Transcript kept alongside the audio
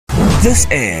This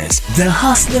is the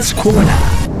Hustler's Corner.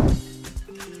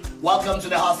 Welcome to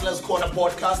the Hustler's Corner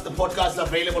podcast. The podcast is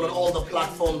available on all the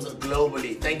platforms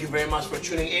globally. Thank you very much for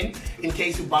tuning in. In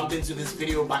case you bumped into this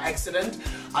video by accident,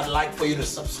 I'd like for you to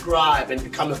subscribe and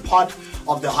become a part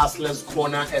of the Hustler's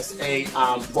Corner SA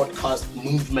podcast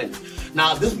movement.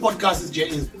 Now, this podcast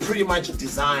is pretty much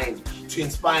designed to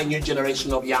inspire a new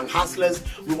generation of young hustlers.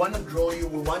 We want to grow you.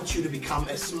 We want you to become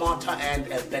a smarter and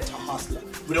a better hustler.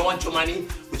 We don't want your money.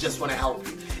 We just want to help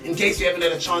you. In case you haven't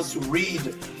had a chance to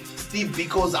read Steve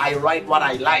Biko's I Write What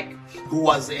I Like, who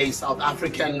was a South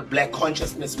African Black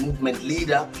consciousness movement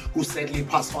leader who sadly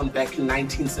passed on back in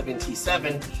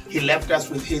 1977. He left us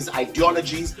with his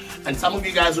ideologies, and some of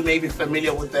you guys who may be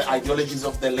familiar with the ideologies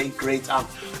of the late great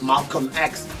Malcolm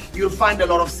X, you'll find a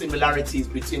lot of similarities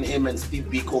between him and Steve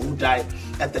Biko, who died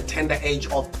at the tender age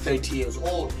of 30 years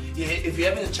old. If you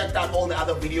haven't checked out all the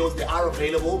other videos, they are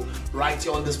available right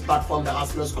here on this platform, the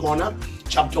Hustler's Corner,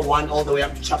 chapter 1 all the way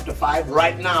up to chapter 5.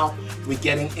 Right now, we're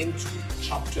getting into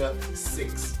chapter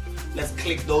 6. Let's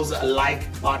click those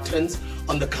like buttons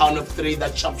on the count of 3,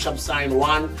 that chop sign.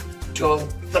 1, 2,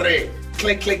 3.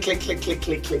 Click, click, click, click, click,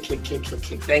 click, click, click, click, click,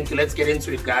 click. Thank you. Let's get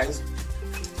into it, guys.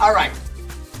 All right.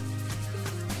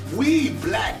 We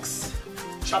Blacks,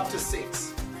 chapter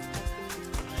 6.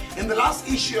 In the last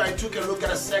issue, I took a look at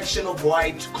a section of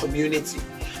white community.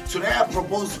 Today, I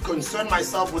propose to concern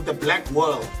myself with the black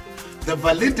world, the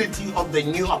validity of the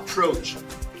new approach.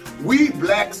 We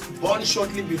Blacks, born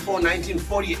shortly before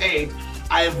 1948,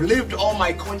 I have lived all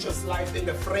my conscious life in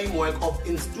the framework of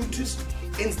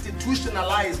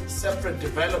institutionalized separate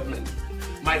development.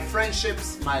 My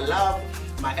friendships, my love,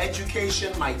 my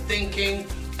education, my thinking,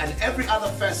 and every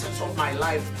other facet of my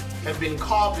life have been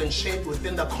carved and shaped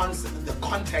within the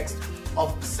context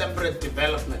of separate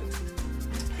development.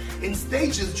 In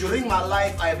stages during my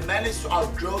life, I have managed to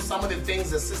outgrow some of the things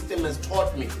the system has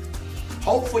taught me.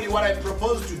 Hopefully, what I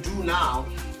propose to do now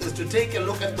is to take a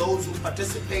look at those who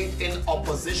participate in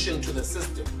opposition to the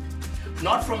system,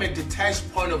 not from a detached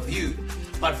point of view,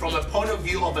 but from a point of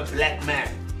view of a black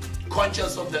man,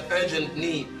 conscious of the urgent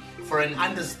need for an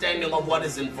understanding of what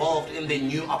is involved in the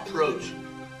new approach,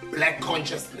 black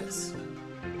consciousness.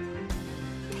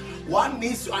 One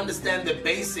needs to understand the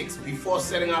basics before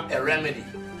setting up a remedy.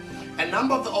 A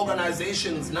number of the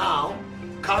organizations now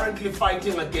currently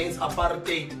fighting against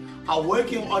apartheid are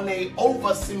working on an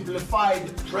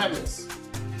oversimplified premise.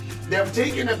 They have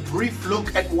taken a brief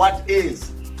look at what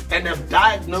is and have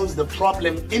diagnosed the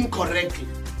problem incorrectly.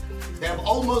 They have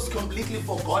almost completely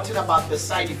forgotten about the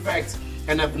side effects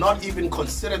and have not even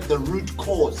considered the root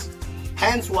cause.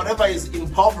 Hence, whatever is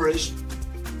impoverished,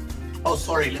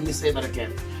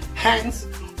 Hence,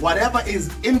 whatever is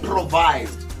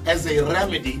improvised as a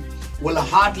remedy will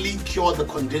hardly cure the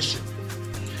condition.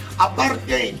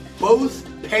 Apartheid, both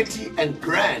petty and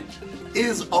grand,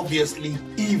 is obviously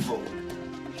evil.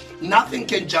 Nothing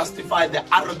can justify the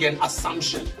arrogant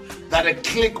assumption that a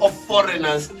clique of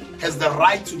foreigners has the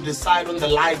right to decide on the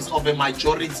lives of a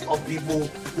majority of people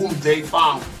whom they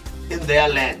found in their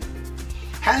land.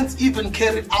 Hence, even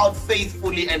carried out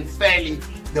faithfully and fairly,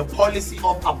 the policy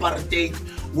of apartheid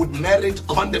would merit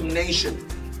condemnation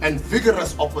and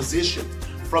vigorous opposition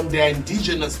from their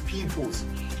indigenous peoples,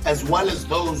 as well as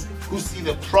those who see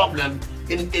the problem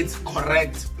in its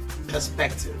correct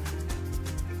perspective.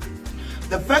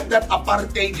 The fact that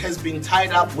apartheid has been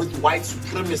tied up with white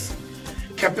supremacy,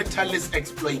 capitalist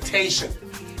exploitation,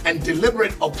 and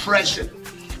deliberate oppression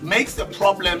makes the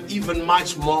problem even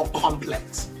much more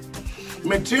complex.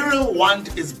 Material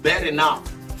want is bad enough,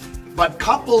 but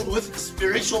coupled with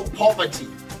spiritual poverty,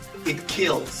 it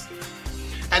kills.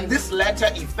 And this latter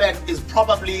effect is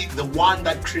probably the one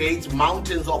that creates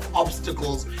mountains of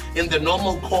obstacles in the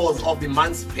normal cause of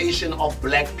emancipation of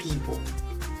black people.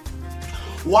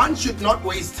 One should not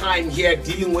waste time here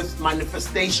dealing with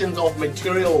manifestations of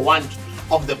material want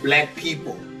of the black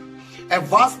people. A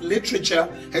vast literature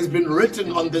has been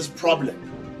written on this problem.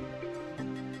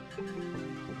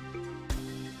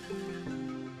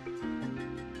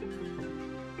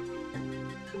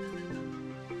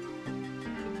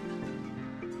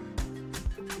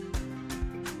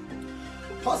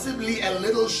 Possibly a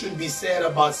little should be said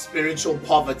about spiritual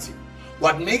poverty.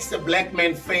 What makes a black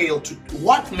man fail to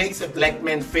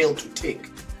take?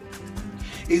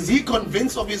 Is he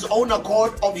convinced of his own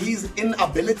accord of his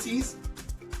inabilities?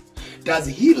 Does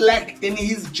he lack in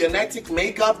his genetic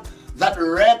makeup that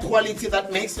rare quality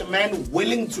that makes a man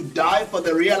willing to die for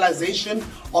the realization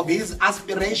of his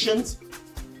aspirations?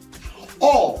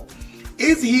 Or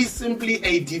is he simply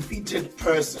a defeated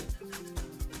person?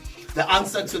 The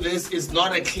answer to this is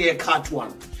not a clear-cut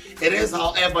one. It is,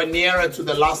 however, nearer to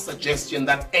the last suggestion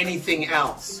than anything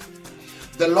else.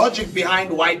 The logic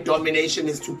behind white domination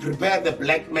is to prepare the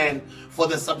black man for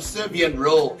the subservient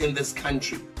role in this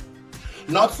country.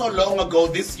 Not so long ago,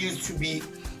 this used to be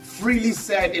freely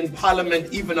said in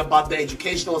Parliament, even about the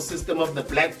educational system of the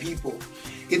black people.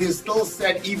 It is still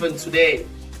said even today,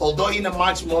 although in a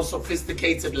much more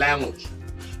sophisticated language.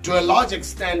 To a large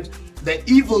extent, the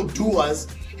evildoers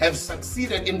have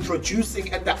succeeded in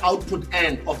producing at the output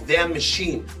end of their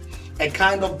machine a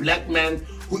kind of black man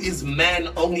who is man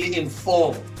only in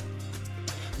form.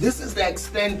 This is the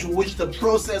extent to which the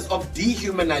process of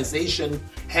dehumanization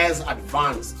has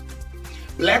advanced.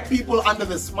 Black people under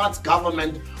the smart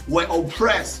government were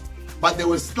oppressed, but they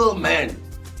were still men.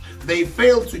 They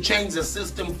failed to change the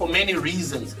system for many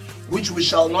reasons, which we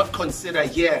shall not consider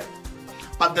here.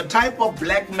 But the type of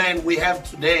black man we have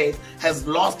today has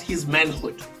lost his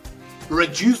manhood,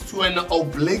 reduced to an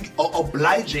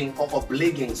obliging,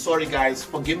 sorry guys,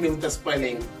 forgive me with the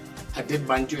spelling. I did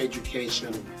Bantu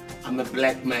education. I'm a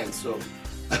black man, so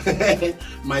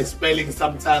my spelling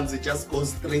sometimes it just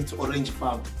goes straight to orange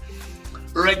farm.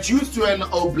 Reduced to an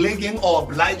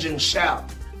obliging shell.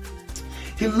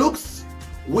 He looks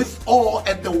with awe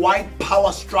at the white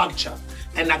power structure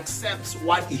and accepts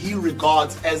what he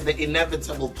regards as the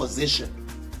inevitable position.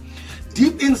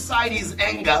 Deep inside, his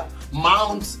anger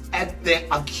mounts at the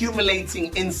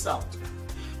accumulating insult,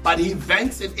 but he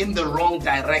vents it in the wrong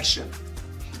direction,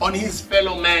 on his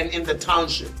fellow man in the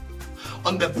township,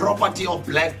 on the property of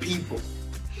black people.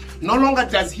 No longer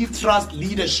does he trust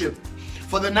leadership,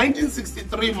 for the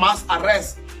 1963 mass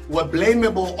arrests were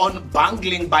blamable on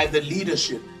bungling by the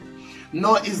leadership,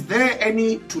 nor is there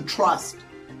any to trust.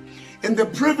 In the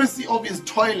privacy of his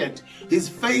toilet, his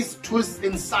face twists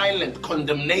in silent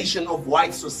condemnation of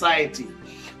white society,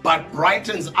 but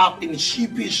brightens up in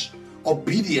sheepish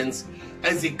obedience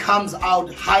as he comes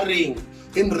out hurrying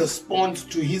in response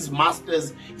to his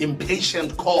master's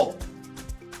impatient call.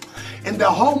 In the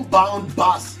homebound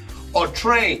bus or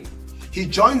train, he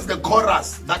joins the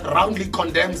chorus that roundly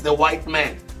condemns the white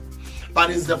man,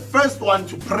 but is the first one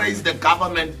to praise the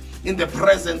government in the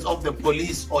presence of the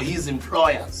police or his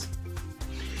employers.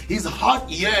 His heart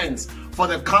yearns for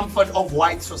the comfort of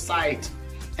white society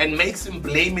and makes him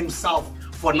blame himself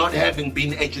for not having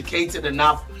been educated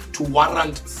enough to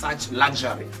warrant such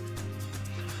luxury.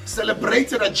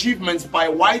 Celebrated achievements by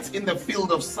whites in the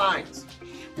field of science,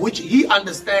 which he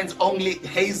understands only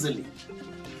hazily,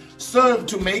 serve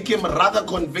to make him rather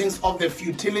convinced of the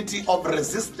futility of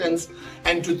resistance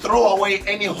and to throw away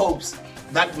any hopes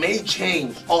that may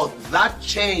change or that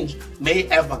change may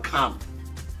ever come.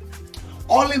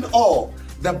 All in all,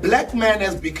 the black man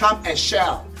has become a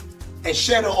shell, a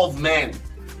shadow of man,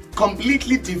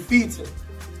 completely defeated,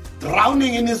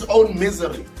 drowning in his own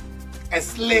misery, a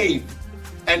slave,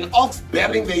 an ox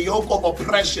bearing the yoke of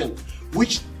oppression,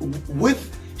 which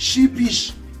with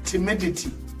sheepish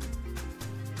timidity.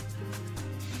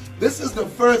 This is the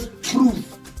first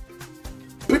truth,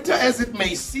 bitter as it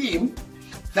may seem,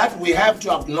 that we have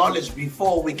to acknowledge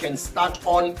before we can start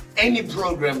on any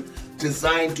program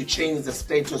designed to change the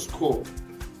status quo.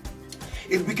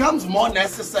 It becomes more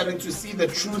necessary to see the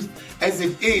truth as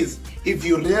it is if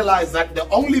you realize that the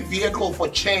only vehicle for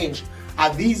change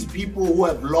are these people who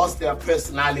have lost their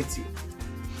personality.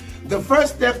 The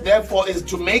first step, therefore, is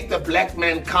to make the black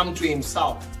man come to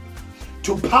himself,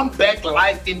 to pump back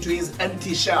life into his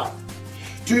empty shell,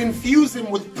 to infuse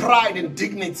him with pride and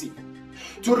dignity,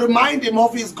 to remind him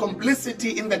of his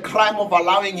complicity in the crime of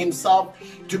allowing himself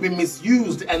to be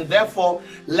misused and therefore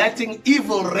letting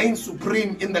evil reign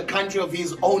supreme in the country of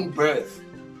his own birth.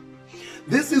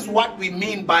 This is what we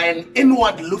mean by an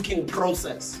inward-looking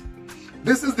process.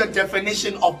 This is the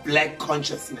definition of black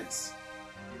consciousness.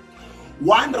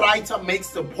 One writer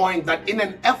makes the point that in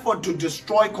an effort to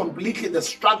destroy completely the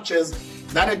structures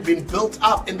that had been built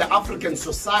up in the African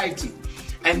society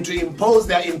and to impose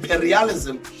their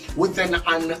imperialism with an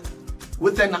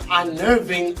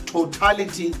unnerving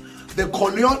totality, the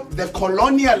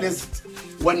colonialists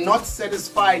were not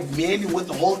satisfied merely with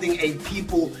holding a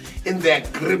people in their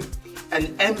grip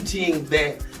and emptying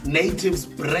their natives'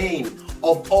 brain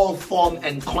of all form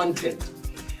and content.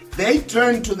 They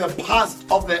turned to the past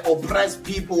of the oppressed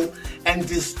people and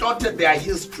distorted their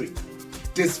history,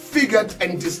 disfigured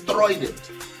and destroyed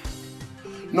it.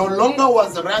 No longer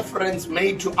was a reference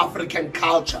made to African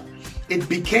culture. It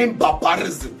became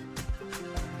barbarism.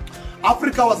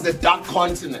 Africa was the dark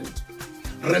continent.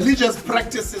 Religious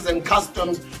practices and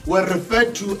customs were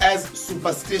referred to as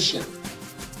superstition.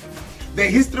 The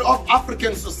history of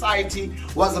African society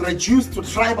was reduced to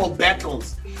tribal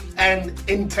battles and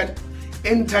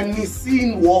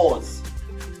internecine wars.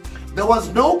 There was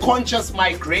no conscious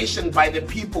migration by the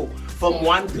people from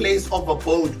one place of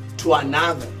abode to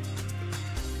another.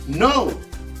 No.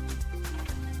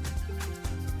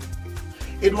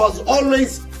 It was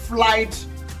always flight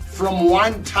from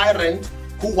one tyrant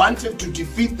who wanted to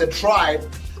defeat the tribe,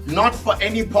 not for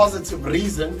any positive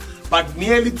reason, but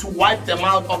merely to wipe them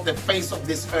out of the face of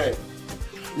this earth.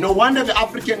 No wonder the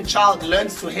African child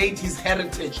learns to hate his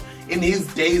heritage in his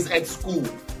days at school.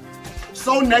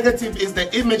 So negative is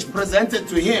the image presented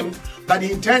to him that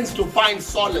he tends to find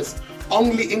solace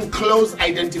only in close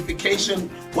identification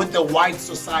with the white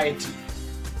society.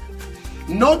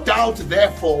 No doubt,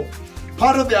 therefore,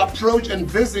 part of the approach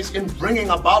envisaged in bringing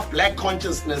about black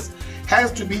consciousness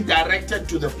has to be directed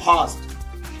to the past,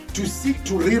 to seek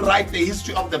to rewrite the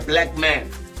history of the black man,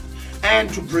 and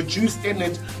to produce in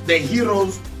it the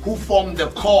heroes who form the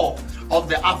core of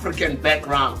the African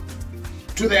background.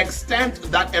 To the extent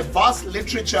that a vast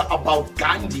literature about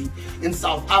Gandhi in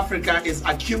South Africa is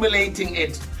accumulating,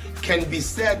 it can be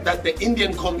said that the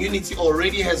Indian community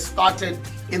already has started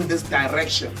in this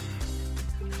direction.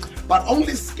 But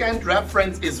only scant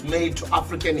reference is made to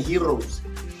African heroes.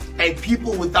 A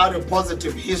people without a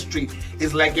positive history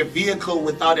is like a vehicle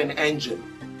without an engine.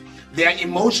 Their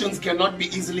emotions cannot be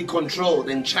easily controlled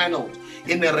and channeled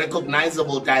in a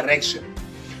recognizable direction.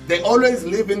 They always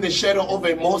live in the shadow of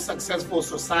a more successful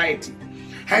society.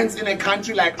 Hence, in a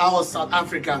country like ours, South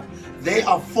Africa, they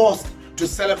are forced to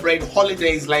celebrate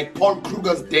holidays like Paul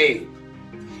Kruger's Day,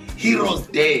 Heroes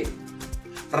Day,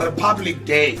 Republic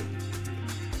Day,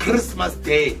 Christmas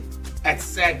Day,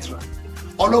 etc.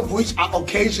 All of which are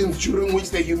occasions during which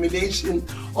the humiliation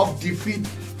of defeat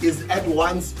is at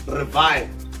once revived.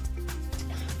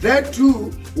 There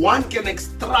too, one can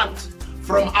extract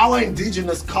from our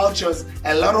indigenous cultures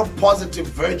a lot of positive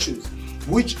virtues,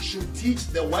 which should teach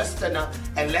the Westerner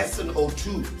a lesson or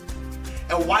two.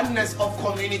 A oneness of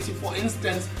community, for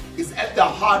instance, is at the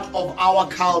heart of our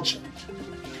culture.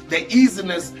 The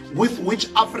easiness with which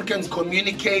Africans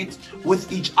communicate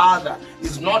with each other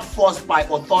is not forced by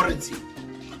authority,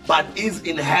 but is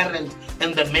inherent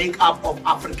in the makeup of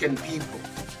African people.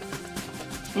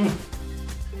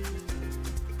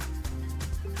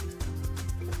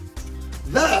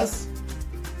 Thus,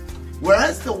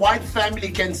 whereas the white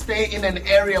family can stay in an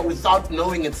area without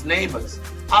knowing its neighbors,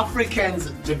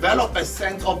 Africans develop a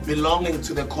sense of belonging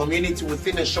to the community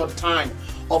within a short time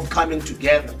of coming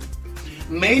together.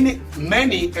 Many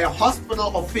a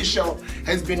hospital official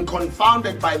has been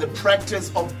confounded by the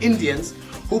practice of Indians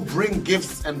who bring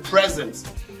gifts and presents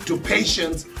to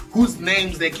patients whose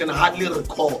names they can hardly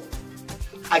recall.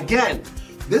 Again,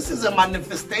 this is a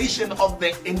manifestation of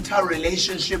the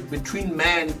interrelationship between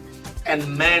man and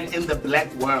man in the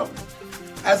black world,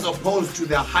 as opposed to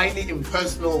the highly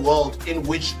impersonal world in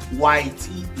which YT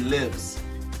lives.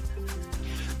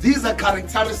 These are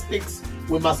characteristics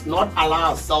we must not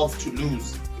allow ourselves to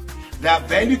lose. Their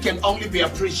value can only be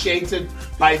appreciated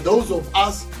by those of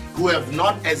us who have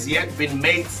not as yet been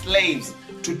made slaves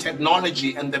to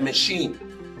technology and the machine.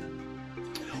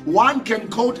 One can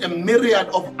quote a myriad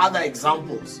of other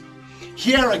examples.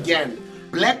 Here again,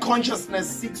 black consciousness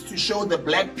seeks to show the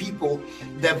black people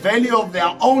the value of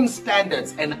their own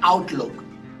standards and outlook.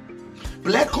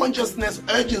 Black consciousness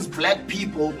urges black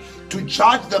people to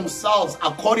judge themselves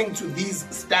according to these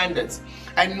standards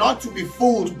and not to be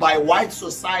fooled by white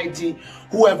society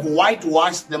who have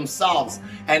whitewashed themselves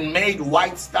and made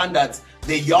white standards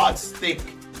the yardstick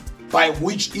by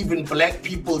which even black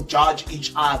people judge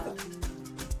each other.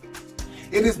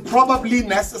 It is probably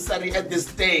necessary at this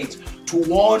stage to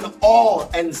warn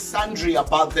all and sundry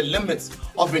about the limits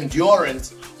of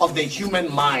endurance of the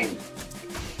human mind.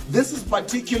 This is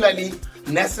particularly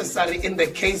necessary in the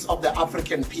case of the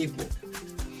African people.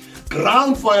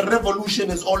 Ground for a revolution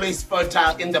is always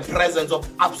fertile in the presence of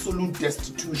absolute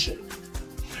destitution.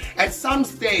 At some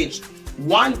stage,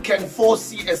 one can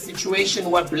foresee a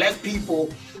situation where black people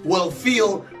will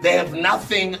feel they have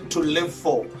nothing to live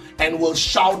for and will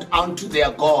shout unto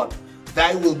their God,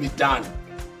 "Thy will be done."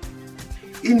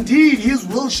 Indeed, his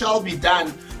will shall be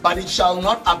done, but it shall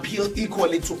not appeal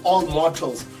equally to all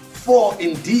mortals, for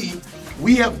indeed,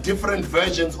 we have different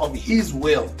versions of his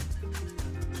will.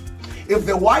 If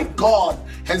the white God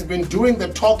has been doing the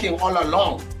talking all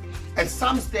along, at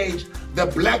some stage, the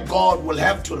black God will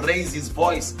have to raise his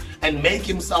voice and make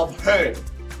himself heard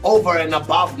over and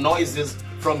above noises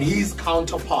from his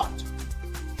counterpart.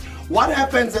 What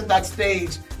happens at that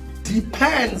stage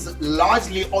depends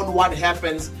largely on what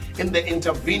happens in the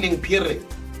intervening period.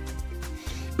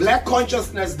 Black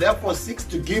consciousness therefore seeks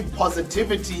to give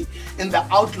positivity in the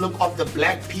outlook of the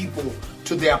black people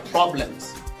to their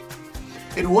problems.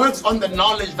 It works on the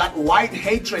knowledge that white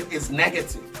hatred is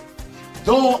negative,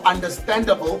 though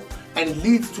understandable, and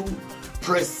leads to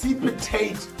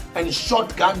precipitate and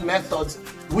shotgun methods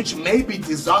which may be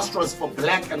disastrous for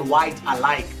black and white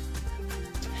alike.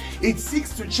 It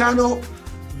seeks to channel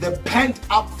the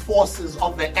pent-up forces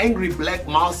of the angry black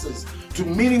masses to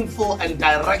meaningful and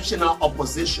directional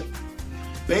opposition,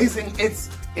 basing its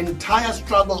entire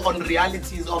struggle on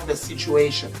realities of the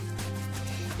situation.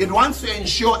 It wants to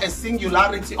ensure a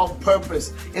singularity of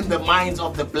purpose in the minds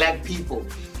of the black people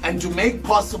and to make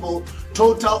possible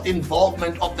total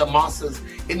involvement of the masses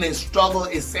in a struggle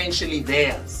essentially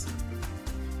theirs.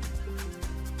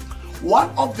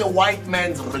 What of the white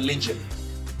man's religion?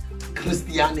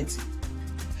 Christianity.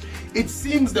 It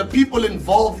seems the people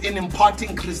involved in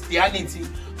imparting Christianity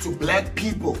to black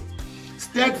people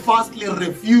steadfastly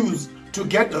refuse to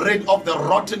get rid of the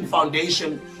rotten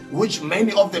foundation which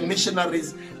many of the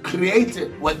missionaries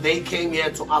created when they came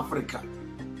here to Africa.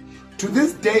 To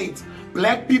this date,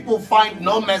 black people find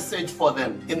no message for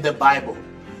them in the Bible,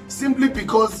 simply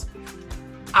because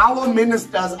our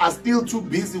ministers are still too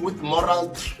busy with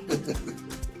moral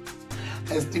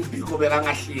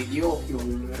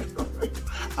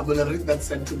I'm gonna read that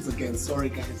sentence again, sorry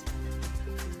guys.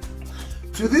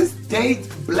 To this date,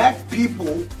 black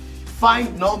people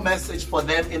find no message for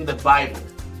them in the Bible,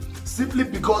 simply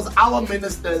because our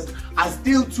ministers are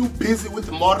still too busy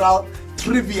with moral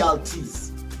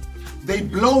trivialities. They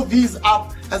blow these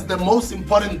up as the most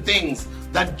important things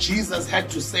that Jesus had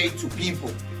to say to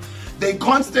people. They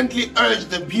constantly urge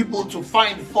the people to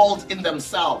find fault in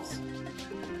themselves,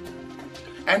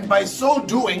 and by so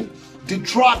doing,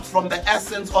 detract from the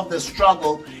essence of the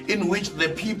struggle in which the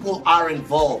people are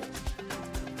involved.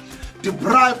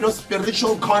 Deprived of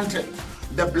spiritual content,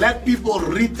 the black people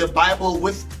read the Bible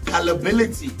with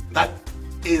gullibility that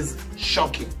is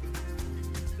shocking.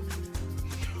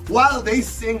 While they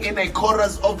sing in a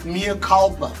chorus of mea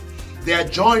culpa, they are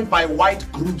joined by white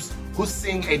groups who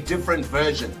sing a different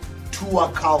version,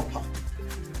 tua culpa.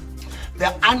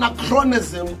 The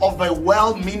anachronism of a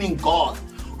well-meaning God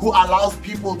who allows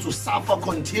people to suffer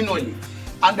continually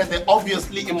under the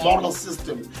obviously immoral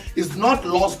system is not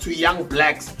lost to young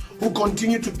blacks who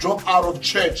continue to drop out of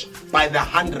church by the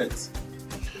hundreds.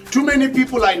 Too many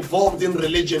people are involved in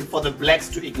religion for the blacks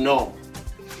to ignore.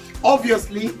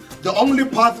 Obviously, the only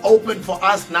path open for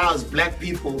us now as black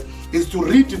people is to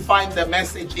redefine the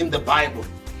message in the Bible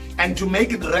and to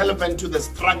make it relevant to the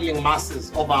struggling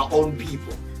masses of our own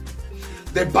people.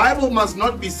 The Bible must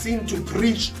not be seen to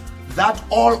preach that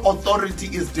all authority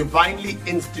is divinely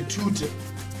instituted.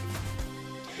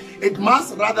 It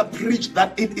must rather preach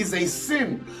that it is a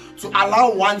sin to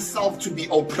allow oneself to be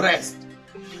oppressed.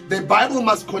 The Bible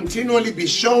must continually be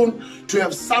shown to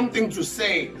have something to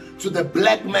say to the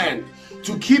black man,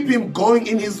 to keep him going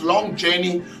in his long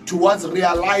journey towards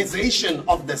realization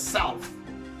of the self.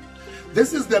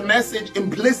 This is the message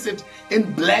implicit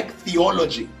in black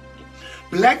theology.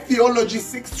 Black theology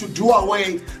seeks to do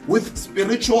away with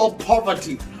spiritual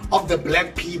poverty of the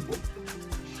black people.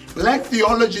 Black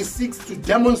theology seeks to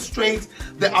demonstrate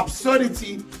the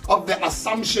absurdity of the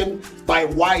assumption by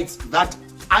whites that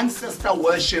ancestor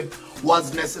worship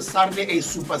was necessarily a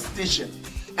superstition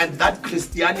and that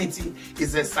Christianity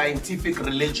is a scientific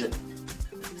religion.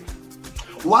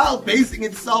 While basing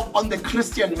itself on the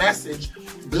Christian message,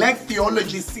 black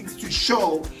theology seeks to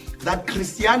show that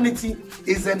Christianity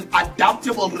is an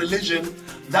adaptable religion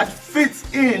that fits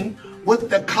in with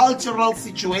the cultural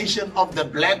situation of the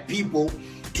black people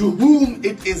to whom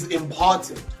it is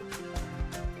imparted.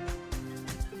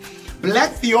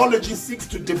 Black theology seeks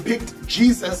to depict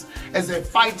Jesus as a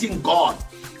fighting God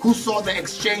who saw the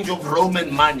exchange of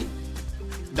Roman money,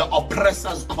 the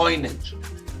oppressor's coinage,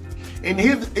 in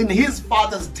his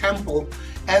father's temple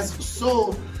as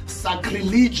so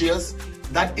sacrilegious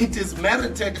that it is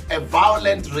merited a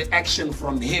violent reaction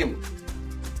from him,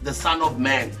 the Son of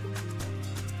Man.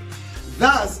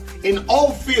 Thus, in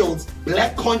all fields,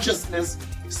 black consciousness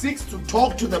seeks to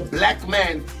talk to the black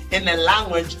man in a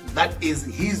language that is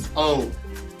his own.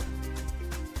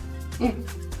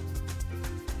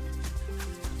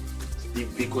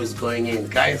 Biko is going in,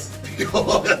 guys.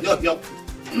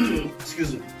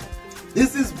 Excuse me.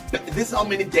 This is how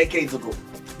many decades ago?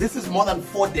 This is more than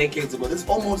 4 decades ago. That's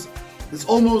almost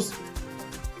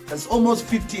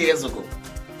 50 years ago.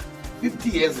 50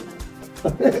 years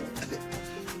ago.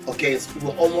 Okay, so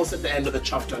we're almost at the end of the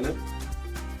chapter, no?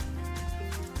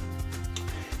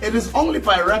 It is only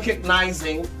by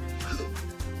recognizing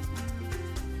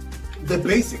the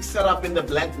basic setup in the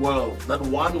black world that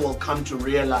one will come to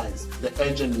realize the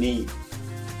urgent need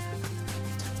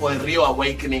for a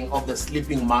reawakening of the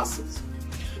sleeping masses.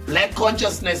 Black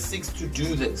consciousness seeks to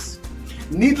do this.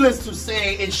 Needless to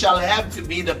say, it shall have to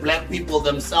be the black people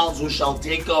themselves who shall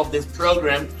take care of this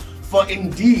program, for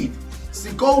indeed,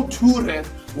 Biko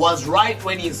was right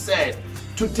when he said,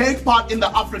 to take part in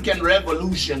the African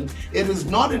Revolution, it is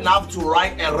not enough to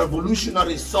write a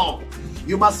revolutionary song.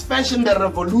 You must fashion the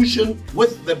revolution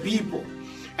with the people.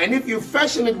 And if you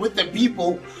fashion it with the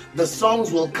people, the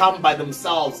songs will come by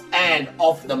themselves and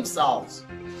of themselves.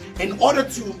 In order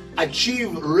to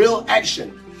achieve real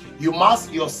action, you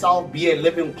must yourself be a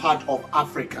living part of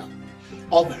Africa,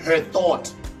 of her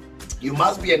thought. You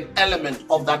must be an element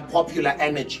of that popular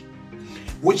energy,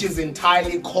 which is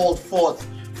entirely called forth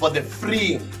for the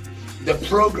freeing, the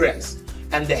progress,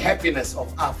 and the happiness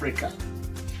of Africa.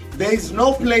 There is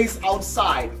no place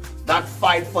outside that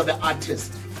fight for the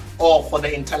artist or for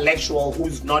the intellectual who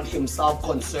is not himself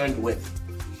concerned with,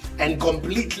 and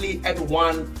completely at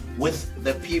one with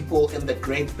the people in the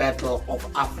great battle of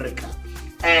Africa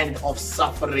and of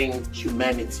suffering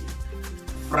humanity.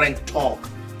 Frank talk.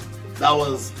 That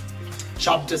was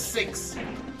chapter 6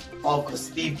 of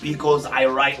Steve Biko's I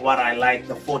Write What I Like,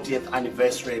 the 40th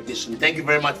anniversary edition. Thank you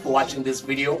very much for watching this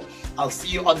video. I'll see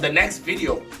you on the next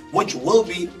video, which will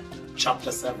be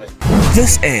chapter 7.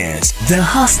 This is the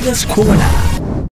Hustler's Corner.